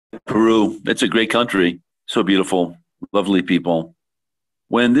Peru, it's a great country. So beautiful, lovely people.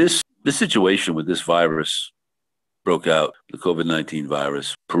 When this situation with this virus broke out, the COVID-19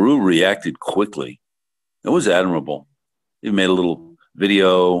 virus, Peru reacted quickly. It was admirable. They made a little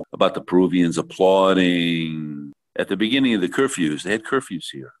video about the Peruvians applauding at the beginning of the curfews. They had curfews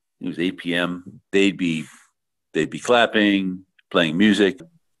here. It was 8 p.m. They'd be clapping, playing music.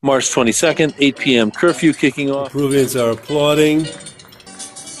 March 22nd, 8 p.m. curfew kicking off. Peruvians are applauding.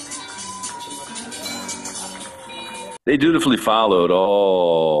 They dutifully followed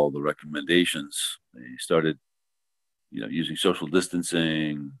all the recommendations. They started, using social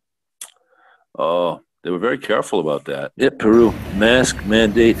distancing. Oh, they were very careful about that. Yep, Peru, mask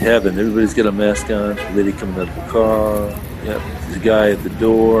mandate heaven. Everybody's got a mask on. Lady coming out of the car. Yep, there's a guy at the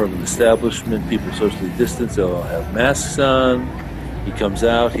door of an establishment. People socially distanced. They all have masks on. He comes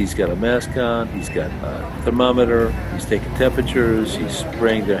out. He's got a mask on. He's got a thermometer. He's taking temperatures. He's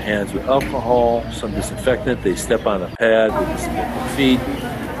spraying their hands with alcohol, some disinfectant. They step on a pad with their feet.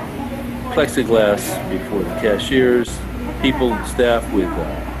 Plexiglass before the cashiers. People, staff with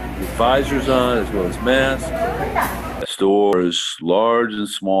visors on as well as masks. Stores, large and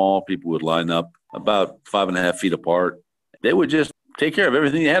small, people would line up about 5.5 feet apart. They would just take care of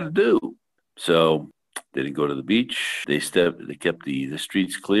everything they had to do. So they didn't go to the beach. They kept the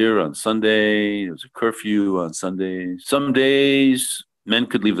streets clear on Sunday. There was a curfew on Sunday. Some days, men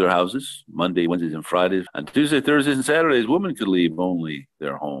could leave their houses, Monday, Wednesdays, and Fridays. On Tuesday, Thursdays, and Saturdays, women could leave only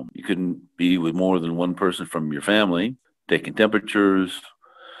their home. You couldn't be with more than one person from your family, taking temperatures,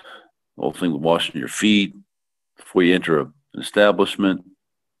 the whole thing with washing your feet before you enter an establishment.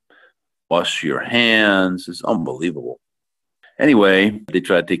 Wash your hands. It's unbelievable. Anyway, they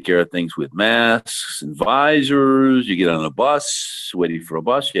try to take care of things with masks and visors. You get on a bus, waiting for a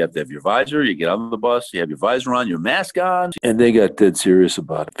bus, you have to have your visor. You get on the bus, you have your visor on, your mask on. And they got dead serious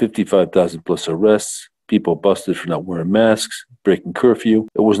about it. 55,000 plus arrests, people busted for not wearing masks, breaking curfew.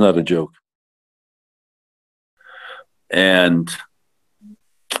 It was not a joke. And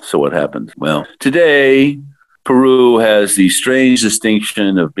so what happened? Well, today, Peru has the strange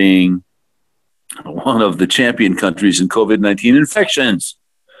distinction of being one of the champion countries in COVID-19 infections.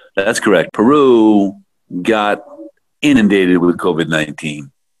 That's correct. Peru got inundated with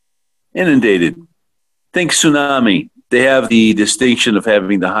COVID-19. Inundated. Think tsunami. They have the distinction of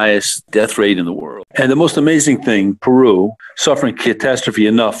having the highest death rate in the world. And the most amazing thing, Peru, suffering catastrophe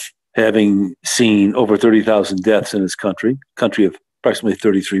enough, having seen over 30,000 deaths in its country of approximately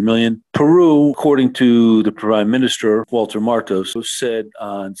 33 million. Peru, according to the Prime Minister, Walter Martos, said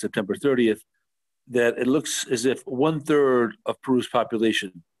on September 30th, that it looks as if 1/3 of Peru's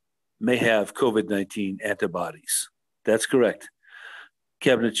population may have COVID-19 antibodies. That's correct.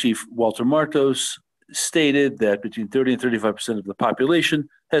 Cabinet Chief Walter Martos stated that between 30 and 35% of the population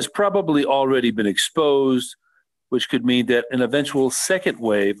has probably already been exposed, which could mean that an eventual second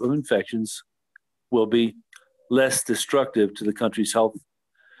wave of infections will be less destructive to the country's health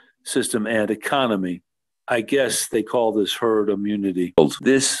system and economy. I guess they call this herd immunity.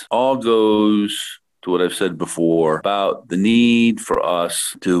 This all goes to what I've said before about the need for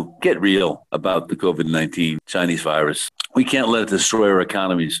us to get real about the COVID-19 Chinese virus. We can't let it destroy our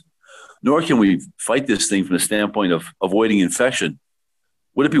economies, nor can we fight this thing from the standpoint of avoiding infection.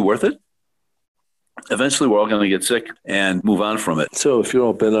 Would it be worth it? Eventually, we're all going to get sick and move on from it. So if you're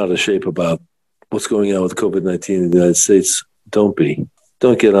all bent out of shape about what's going on with COVID-19 in the United States, don't be.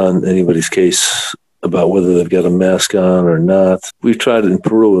 Don't get on anybody's case about whether they've got a mask on or not. We've tried it in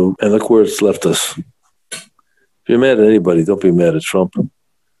Peru, and look where it's left us. If you're mad at anybody, don't be mad at Trump.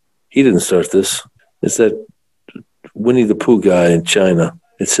 He didn't start this. It's that Winnie the Pooh guy in China.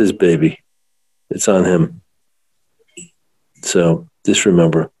 It's his baby. It's on him. So just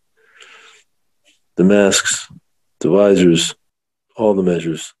remember, the masks, the visors, all the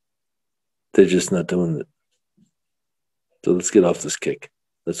measures, they're just not doing it. So let's get off this kick.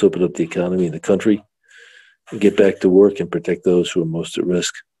 Let's open up the economy in the country and get back to work and protect those who are most at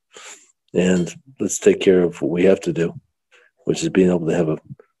risk. And let's take care of what we have to do, which is being able to have a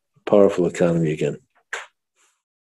powerful economy again.